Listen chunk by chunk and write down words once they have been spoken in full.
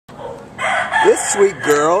This sweet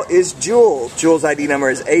girl is Jewel. Jewel's ID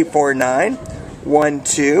number is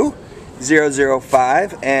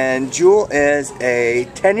A4912005, and Jewel is a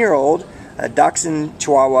 10-year-old Dachshund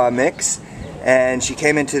Chihuahua mix, and she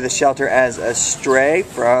came into the shelter as a stray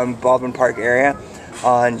from Baldwin Park area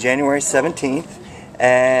on January 17th,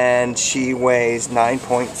 and she weighs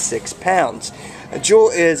 9.6 pounds.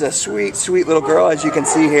 Jewel is a sweet, sweet little girl, as you can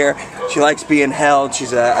see here. She likes being held.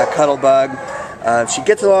 She's a cuddle bug. She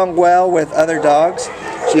gets along well with other dogs.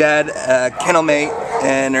 She had a kennel mate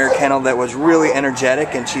in her kennel that was really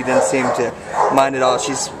energetic, and she didn't seem to mind at all.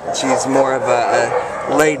 She's more of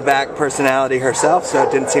a laid-back personality herself, so it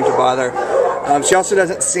didn't seem to bother her. She also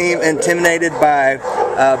doesn't seem intimidated by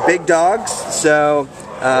big dogs, so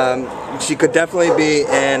she could definitely be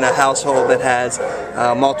in a household that has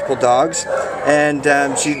multiple dogs. And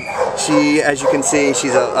she, as you can see,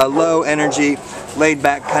 she's a low-energy,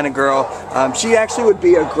 laid-back kind of girl. She actually would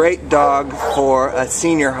be a great dog for a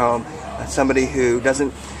senior home, somebody who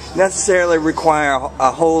doesn't necessarily require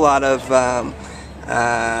a whole lot of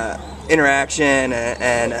interaction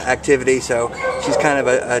and activity, so she's kind of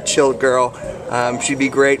a chilled girl. She'd be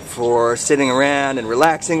great for sitting around and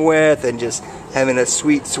relaxing with, and just having a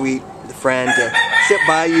sweet, sweet friend to sit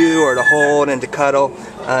by you or to hold and to cuddle.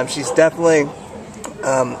 She's definitely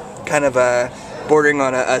kind of bordering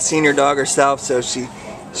on a senior dog herself, so she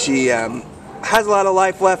has a lot of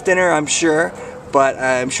life left in her, I'm sure, but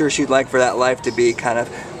I'm sure she'd like for that life to be kind of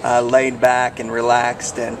laid back and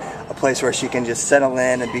relaxed, and a place where she can just settle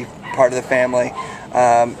in and be part of the family.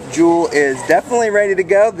 Jewel is definitely ready to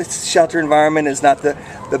go. This shelter environment is not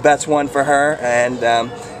the best one for her, and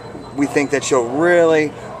we think that she'll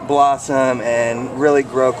really blossom and really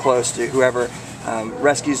grow close to whoever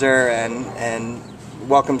rescues her and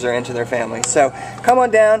welcomes her into their family. So come on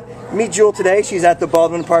down, meet Jewel today. She's at the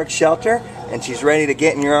Baldwin Park shelter, and she's ready to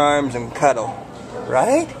get in your arms and cuddle.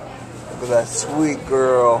 Right? Look at that sweet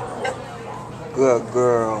girl. Good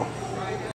girl.